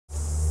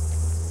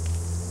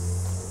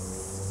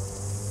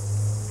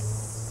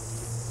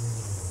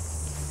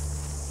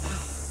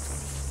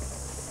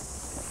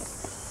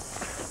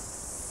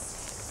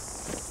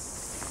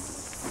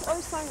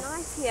feels so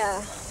nice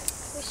here.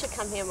 We should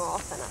come here more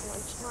often at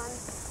lunchtime.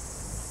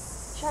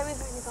 Shame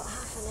we've only got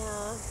half an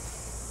hour.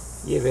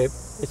 Yeah, babe,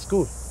 it's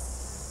cool.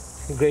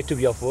 Great to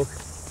be off work.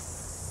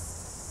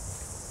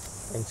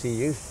 And see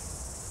you.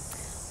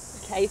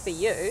 Okay, for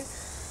you.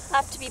 I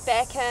have to be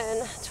back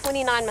in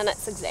 29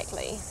 minutes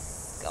exactly.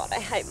 God, I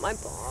hate my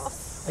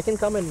boss. I can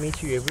come and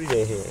meet you every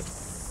day here.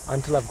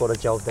 Until I've got a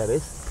job, that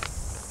is.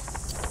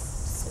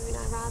 Sooner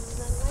rather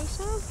than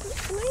later,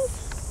 hopefully.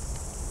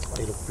 Oh,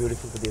 you look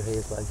beautiful with your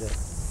hair like that.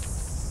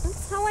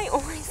 That's how I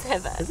always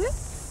have it. Is it?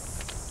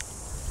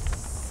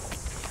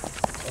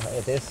 Oh,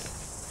 it is.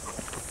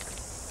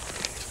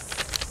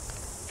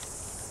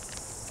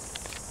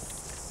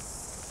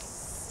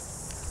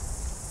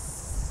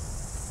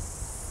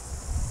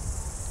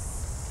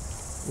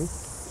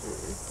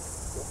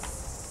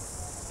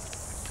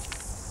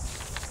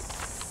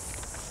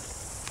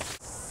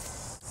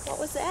 What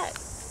was that?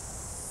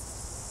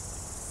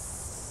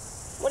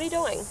 What are you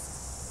doing?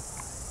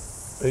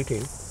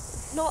 Eating.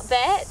 Not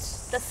that.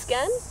 The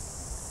skin.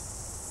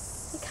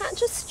 You can't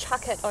just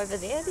chuck it over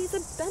there. There's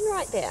a bin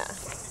right there.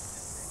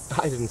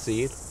 I didn't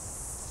see it.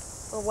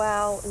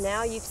 Well,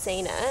 now you've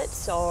seen it,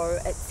 so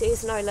it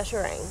says no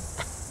littering.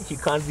 You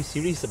can't be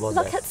serious about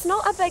Look, that. it's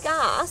not a big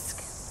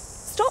ask.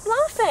 Stop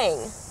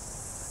laughing.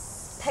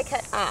 Pick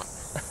it up.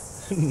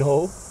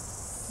 No.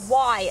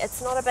 Why?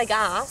 It's not a big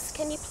ask.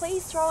 Can you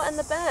please throw it in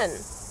the bin?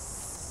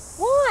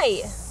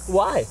 Why?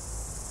 Why?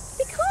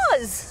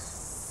 Because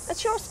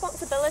it's your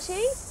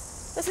responsibility.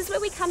 This is where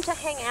we come to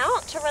hang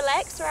out, to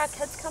relax, where our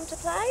kids come to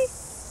play.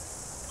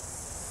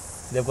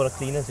 They've got a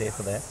cleaner there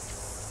for that.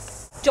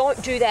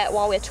 Don't do that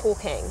while we're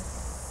talking.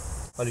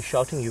 Are you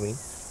shouting, you mean?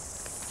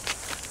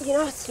 You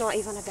know, it's not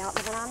even about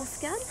the banana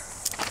skin.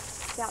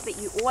 It's about that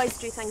you always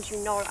do things you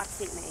know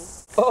upset me.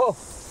 Oh,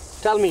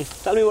 tell me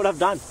what I've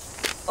done.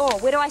 Oh,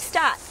 where do I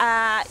start?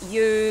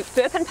 You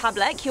burp in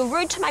public, you're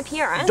rude to my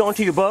parents. Don't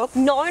you burp?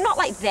 No, not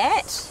like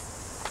that.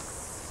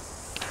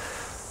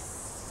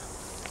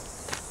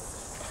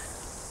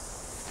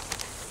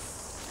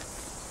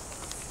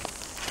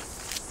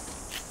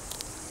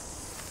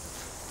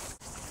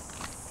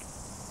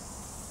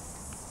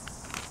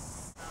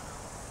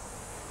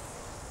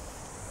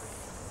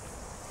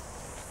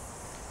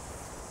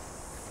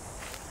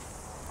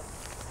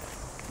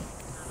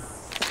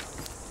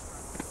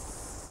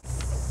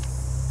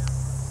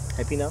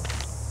 Happy now?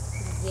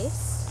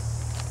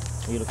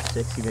 Yes. You look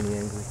sexy when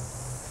you're angry.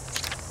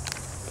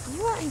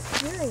 You are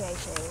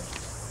infuriating.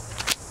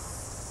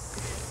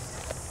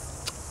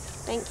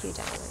 Thank you,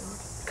 darling.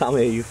 Come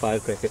here, you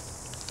firecracker.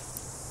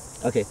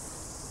 Okay,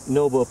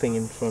 no burping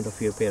in front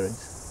of your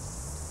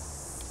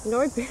parents. No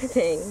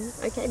burping.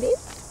 Okay, then?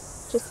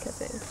 Just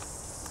kissing.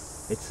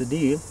 It's a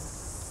deal.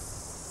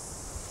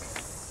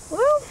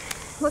 Well,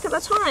 look at the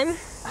time.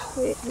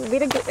 We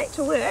better get back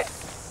to work.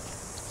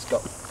 Let's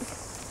go.